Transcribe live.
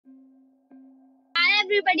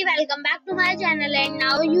everybody, welcome back to my channel, and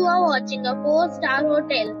now you are watching a 4-star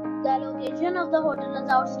hotel. The location of the hotel is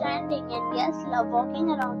outstanding and guests love walking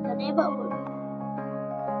around the neighborhood.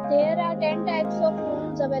 There are 10 types of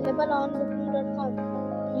rooms available on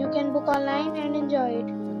booking.com. You can book online and enjoy it.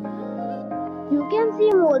 You can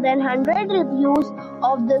see more than 100 reviews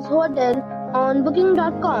of this hotel on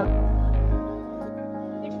booking.com.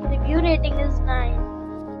 Its review rating is 9,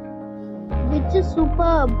 which is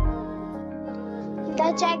superb.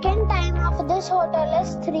 The check-in time of this hotel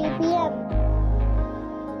is 3 p.m.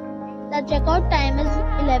 The check-out time is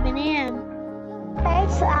 11 a.m.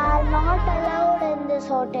 Pets are not allowed in this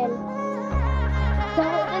hotel. The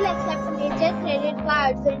hotel accepts major credit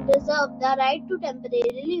cards and reserves the right to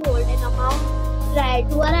temporarily hold an amount prior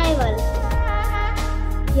to arrival.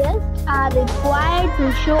 Guests are required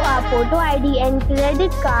to show a photo ID and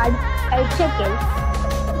credit card at check-in.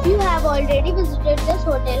 If you have already visited this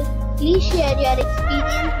hotel, please share your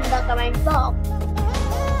experience in the comment box.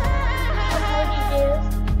 For more details,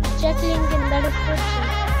 check link in the description.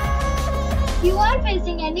 If you are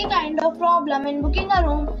facing any kind of problem in booking a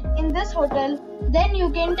room in this hotel, then you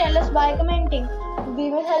can tell us by commenting. We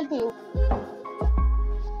will help you.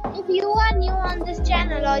 If you are new on this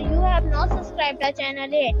channel or you have not subscribed our channel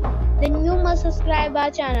yet, then you must subscribe our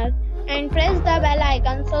channel and press the bell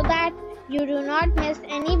icon so that you do not miss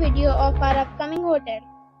any video of our upcoming hotel.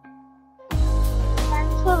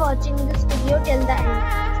 Thanks for watching this video till the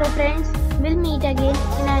end. So friends, we'll meet again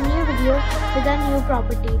in a new video with a new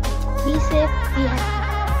property. Be safe, be happy.